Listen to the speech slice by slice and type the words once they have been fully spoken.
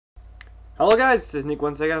Hello guys, this is Nick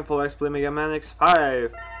once again for Let's Play Megaman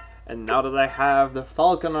X5. And now that I have the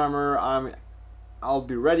falcon armor, I'll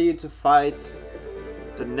be ready to fight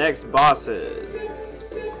the next bosses.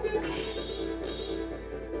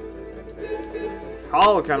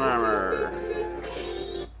 Falcon armor.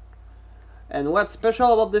 And what's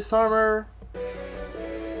special about this armor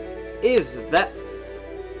is that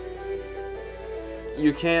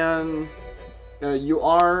you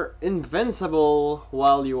are invincible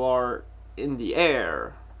while you are in the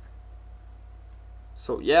air.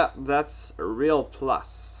 So yeah, that's a real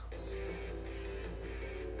plus.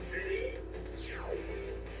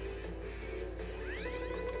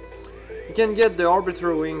 You can get the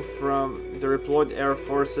orbiter wing from the reploid air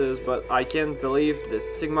forces, but I can't believe the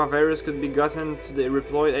Sigma virus could be gotten to the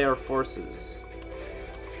reploid air forces.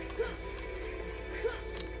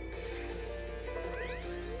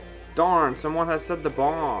 Darn, someone has set the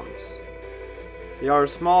bombs. They are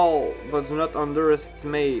small, but do not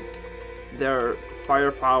underestimate their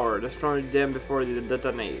firepower. Destroy them before they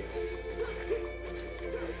detonate.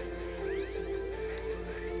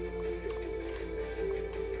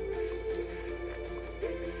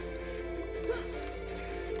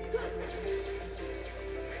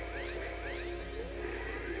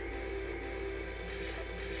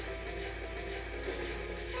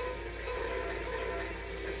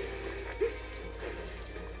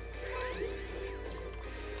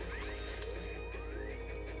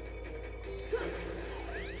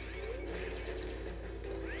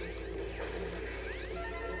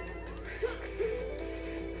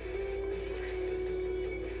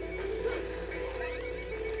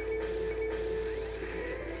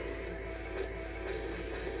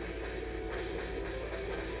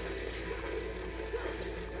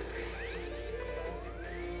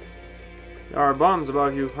 There are bombs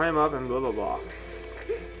above you, climb up and blah blah blah.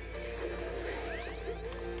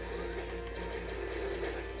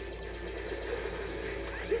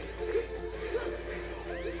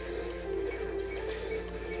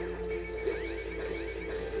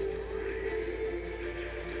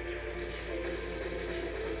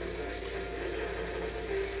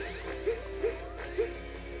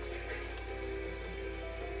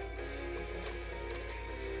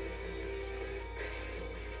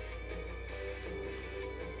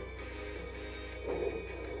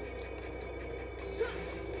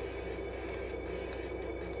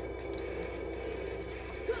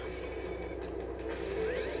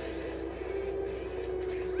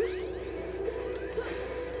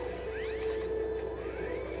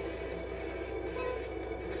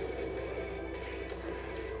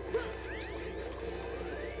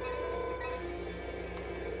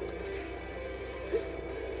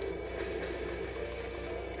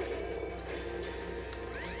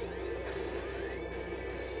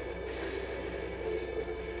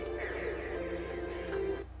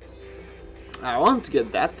 I want to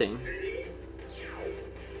get that thing.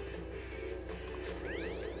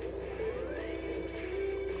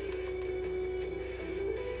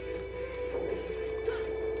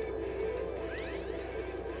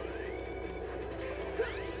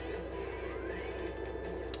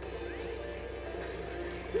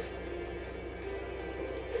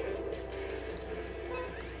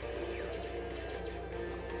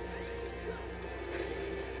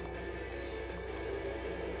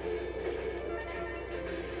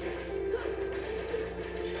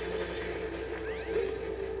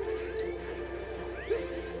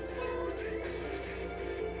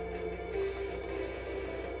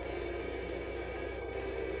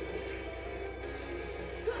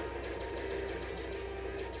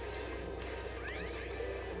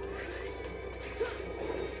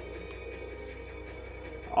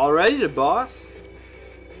 Already the boss?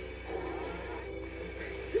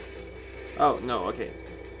 Oh, no, okay.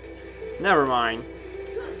 Never mind.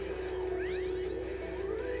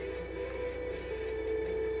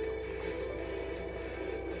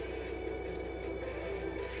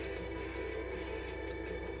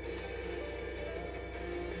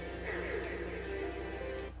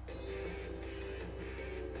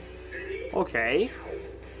 Okay.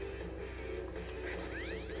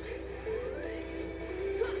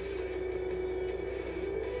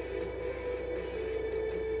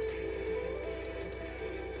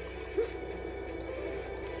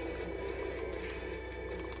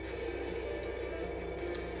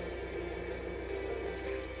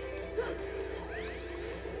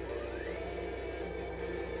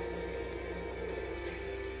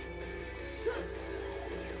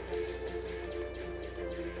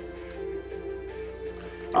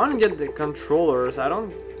 I want to get the controllers. I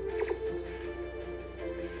don't...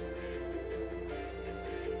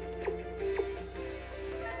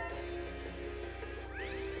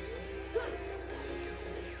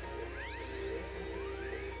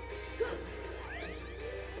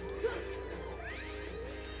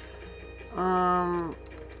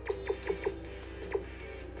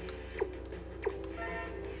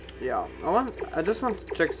 Yeah, I just want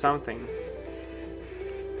to check something.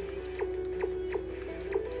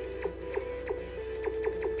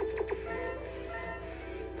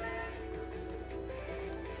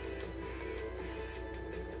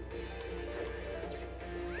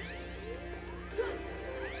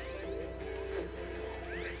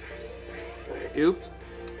 Oops,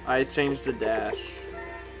 I changed the dash.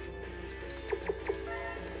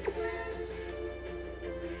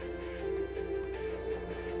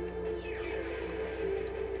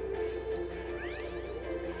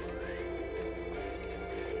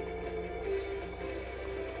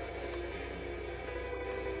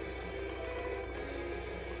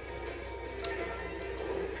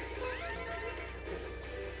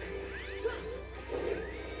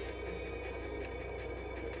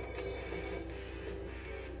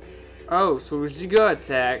 Oh, so Giga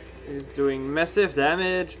attack is doing massive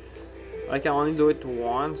damage. I can only do it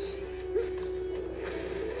once.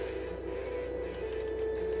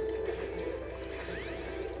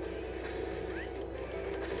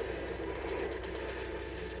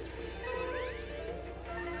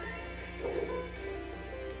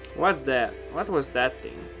 What's that? What was that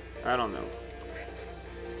thing? I don't know.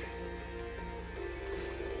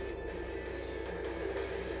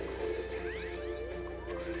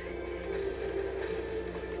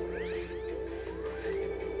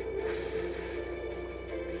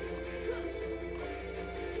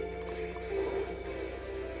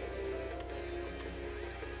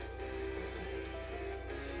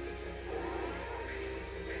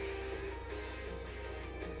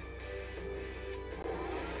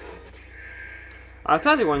 I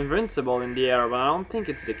thought you were invincible in the air, but I don't think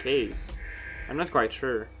it's the case. I'm not quite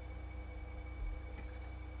sure.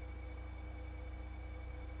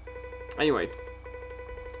 Anyway.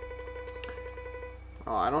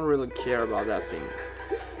 Oh, I don't really care about that thing.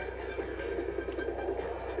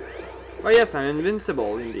 But yes, I'm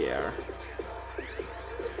invincible in the air.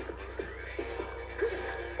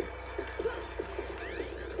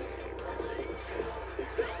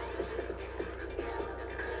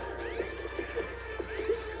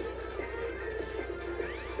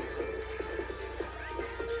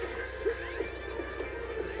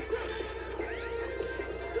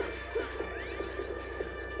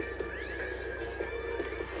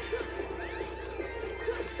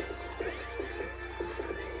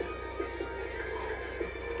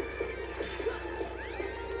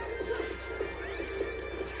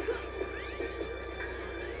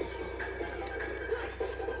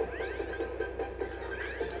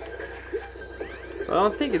 So I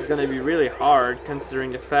don't think it's gonna be really hard,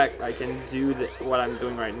 considering the fact I can do what I'm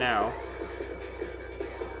doing right now.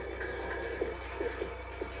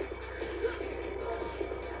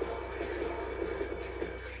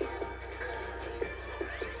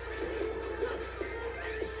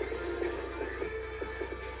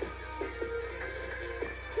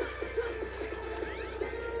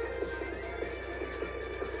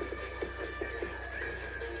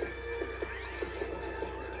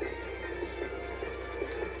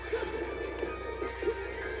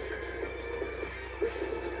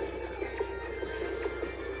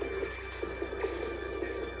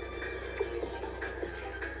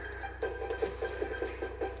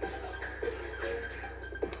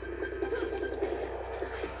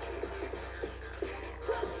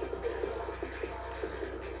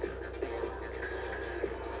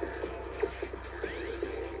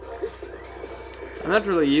 I'm not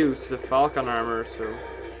really used to the falcon armor, so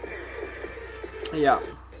yeah.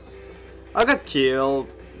 I got killed,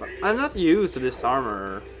 but I'm not used to this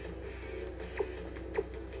armor.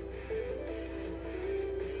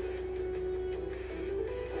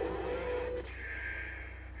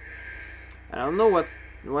 I don't know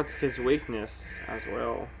what's his weakness as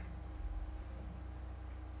well.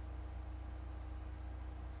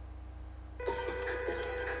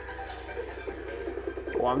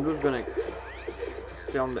 Oh, I'm just gonna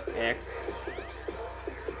stay on the X.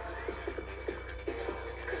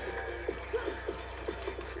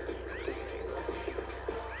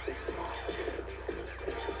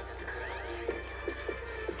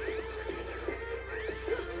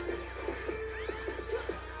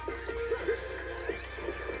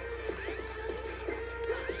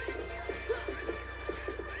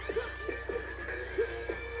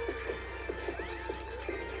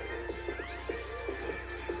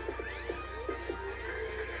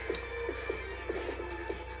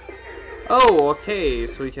 Oh, okay,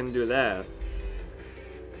 so we can do that.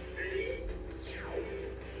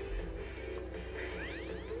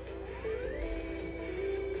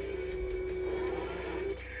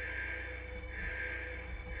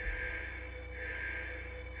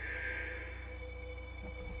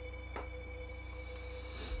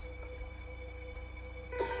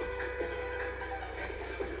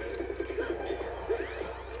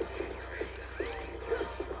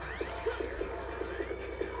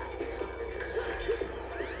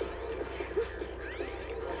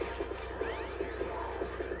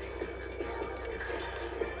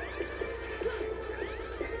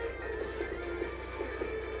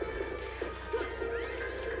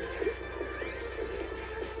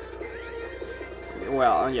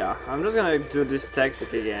 well, yeah, I'm just gonna do this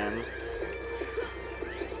tactic again.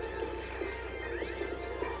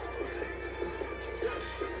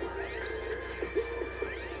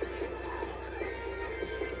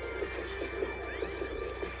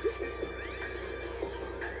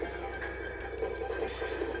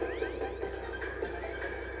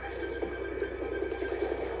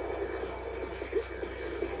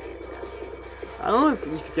 I don't know if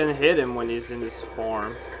you can hit him when he's in this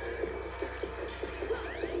form.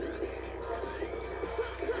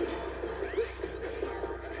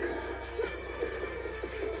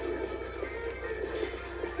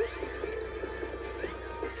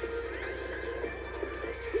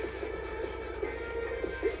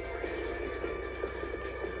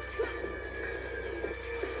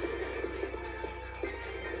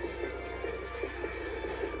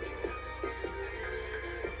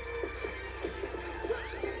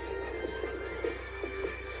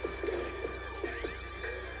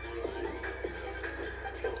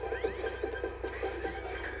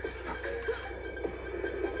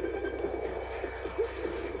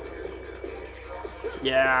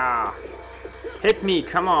 Yeah! Hit me,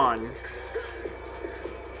 come on!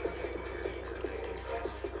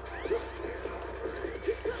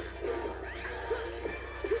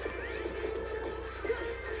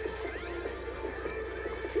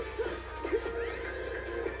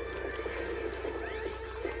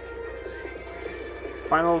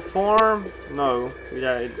 Final form? No.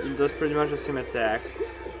 Yeah, it does pretty much the same attacks.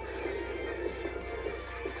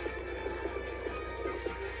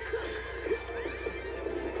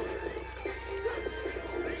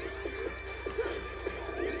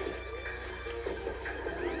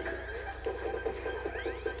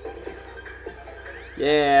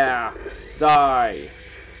 Yeah! Die!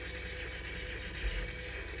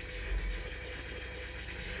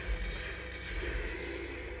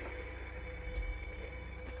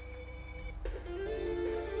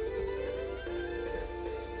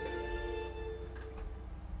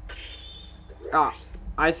 Ah,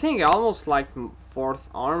 I think I almost like 4th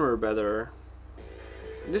armor better.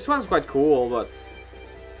 This one's quite cool, but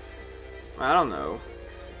I don't know.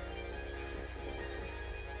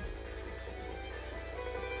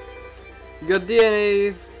 You got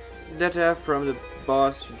DNA data from the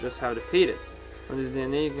boss you just have defeated. From this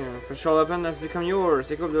DNA, special weapon has become yours.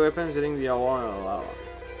 Equip the weapons using the L1.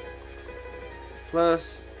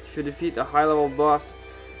 Plus, if you defeat a high-level boss,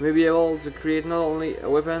 you may be able to create not only a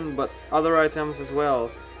weapon, but other items as well.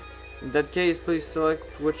 In that case, please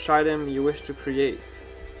select which item you wish to create.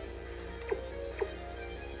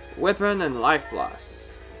 Weapon and Life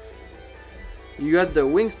Blast. You got the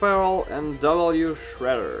Wing Spiral and W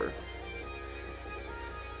Shredder.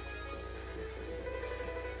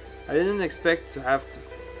 I didn't expect to have to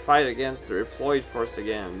fight against the Reploid Force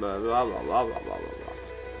again, but blah blah blah blah blah blah blah.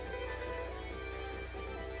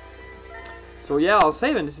 So yeah, I'll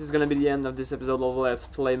save, and this is gonna be the end of this episode of Let's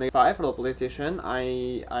Play Megaman X5 for the PlayStation.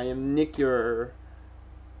 I am Nick, your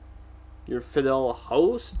fiddle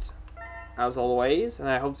host, as always, and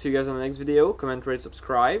I hope to see you guys on the next video. Comment, rate,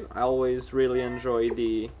 subscribe. I always really enjoy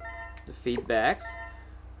the feedbacks.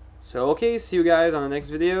 So okay, see you guys on the next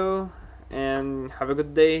video, and have a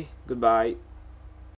good day. Goodbye.